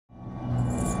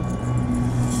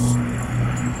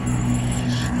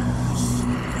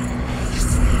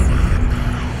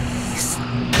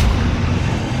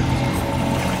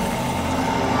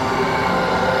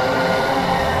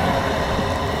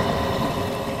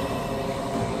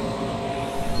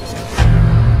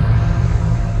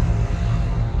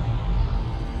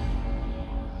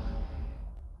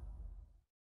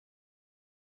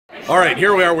All right,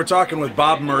 here we are. We're talking with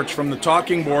Bob Murch from the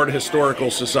Talking Board Historical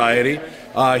Society.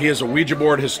 He is a Ouija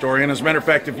board historian. As a matter of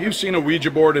fact, if you've seen a Ouija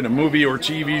board in a movie or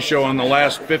TV show in the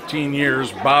last 15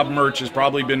 years, Bob Murch has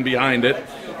probably been behind it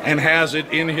and has it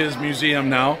in his museum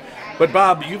now. But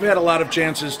Bob, you've had a lot of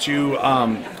chances to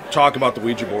talk about the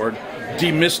Ouija board,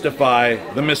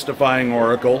 demystify the mystifying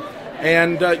oracle,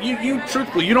 and you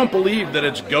truthfully, you don't believe that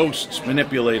it's ghosts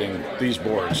manipulating these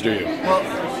boards, do you?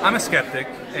 Well, I'm a skeptic,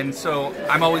 and so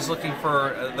I'm always looking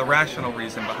for the rational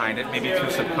reason behind it, maybe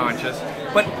through subconscious.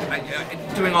 But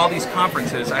doing all these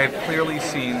conferences, I have clearly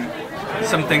seen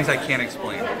some things I can't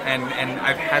explain, and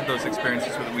I've had those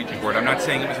experiences with the Ouija board. I'm not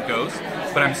saying it was a ghost,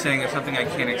 but I'm saying it's something I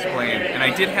can't explain. And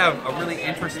I did have a really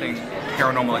interesting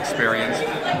paranormal experience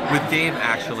with Dave,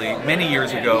 actually, many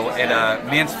years ago at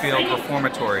Mansfield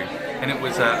Reformatory. And it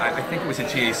was, I think it was a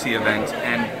GAC event,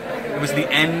 and it was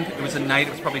the end, it was a night,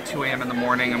 it was probably 2 a.m. in the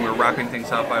morning, and we were wrapping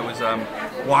things up. I was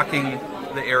walking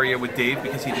the area with Dave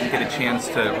because he didn't get a chance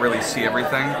to really see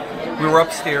everything. We were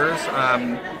upstairs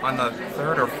on the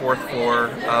 3rd or 4th floor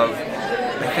of,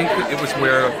 I think it was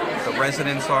where the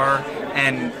residents are,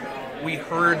 and we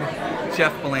heard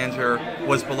Jeff Belanger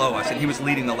was below us, and he was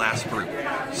leading the last group.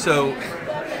 So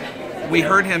we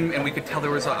heard him, and we could tell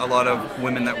there was a lot of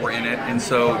women that were in it, and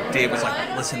so Dave was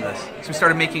like, listen to this. So we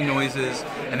started making noises,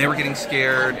 and they were getting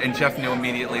scared, and Jeff knew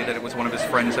immediately that it was one of his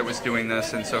friends that was doing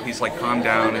this, and so he's like, calm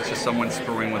down, it's just someone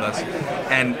screwing with us.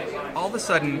 And all of a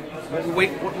sudden,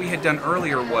 what we had done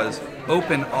earlier was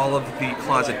open all of the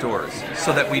closet doors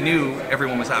so that we knew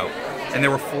everyone was out. And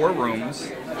there were 4 rooms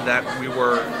that we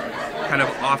were kind of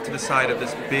off to the side of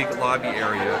this big lobby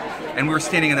area, and we were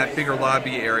standing in that bigger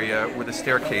lobby area with a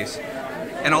staircase,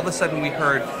 and all of a sudden we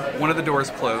heard one of the doors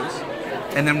close,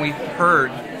 and then we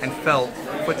heard and felt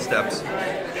footsteps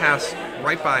pass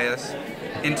right by us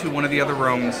into one of the other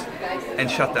rooms and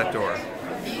shut that door.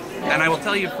 And I will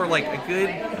tell you, for like a good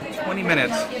 20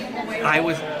 minutes, I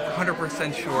was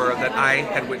 100% sure that I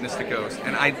had witnessed a ghost.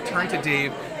 And I turned to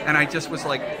Dave, and I just was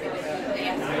like,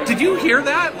 did you hear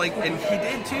that? Like, and he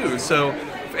did too. So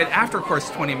after, of course,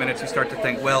 20 minutes, you start to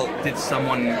think, well, was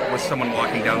someone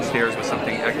walking downstairs with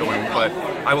something echoing? But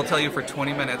I will tell you, for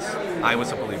 20 minutes, I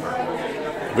was a believer.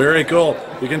 Very cool.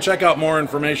 You can check out more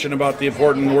information about the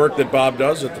important work that Bob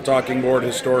does at the Talking Board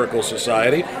Historical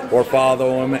Society, or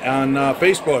follow him on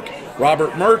Facebook,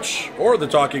 Robert Murch, or the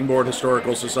Talking Board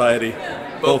Historical Society.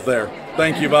 Both there.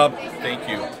 Thank you, Bob. Thank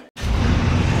you.